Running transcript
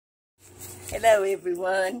Hello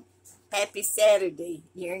everyone. Happy Saturday.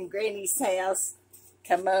 You're in Granny's house.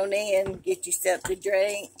 Come on in, get you something to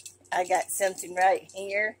drink. I got something right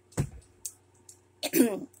here.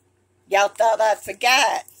 Y'all thought I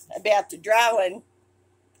forgot about the drawing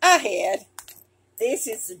I had. This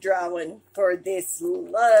is the drawing for this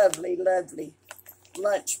lovely, lovely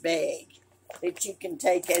lunch bag that you can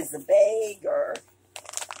take as a bag or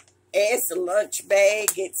as a lunch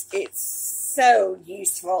bag. It's so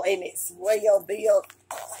useful and it's well built.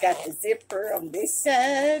 It's got the zipper on this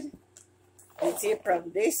side, the zipper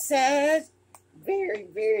on this side. Very,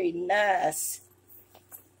 very nice,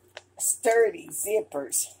 sturdy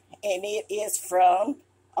zippers. And it is from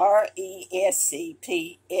Reciplas.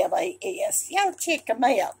 Y'all check them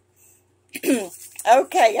out.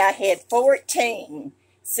 Okay, I had 14.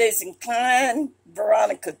 Susan Klein,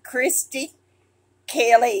 Veronica Christie,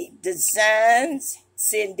 Kelly Designs,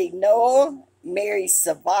 Cindy Noel, Mary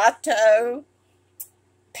Savato,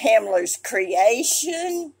 Pamela's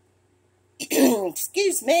Creation,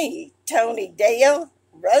 excuse me, Tony Dale,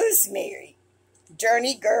 Rosemary,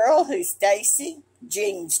 Journey Girl, who's Stacy,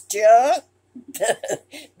 Jean's Junk,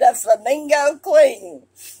 the Flamingo Queen,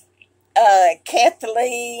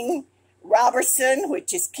 Kathleen Robertson,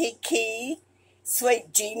 which is Kiki,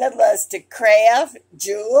 Sweet Gina loves to craft,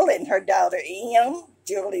 Jewel and her daughter M,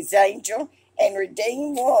 Julie's Angel, and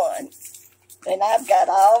Redeem One. And I've got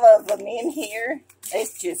all of them in here.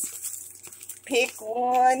 Let's just pick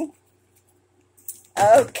one.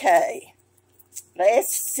 Okay.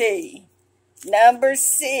 Let's see. Number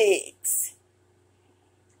 6.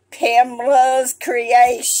 Pamela's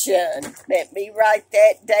Creation. Let me write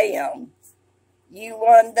that down. You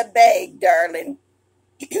won the bag, darling.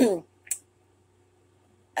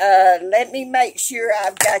 Let me make sure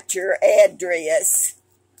I've got your address,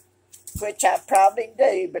 which I probably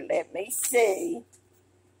do, but let me see.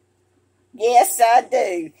 Yes, I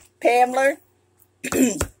do. Pamela,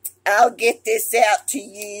 I'll get this out to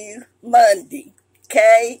you Monday,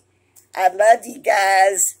 okay? I love you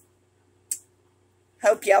guys.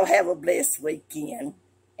 Hope y'all have a blessed weekend.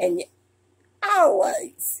 And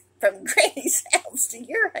always, from Granny's house to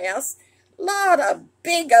your house, a lot of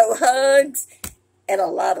big old hugs and a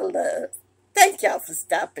lot of love. Thank y'all for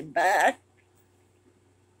stopping by.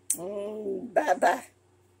 Bye-bye.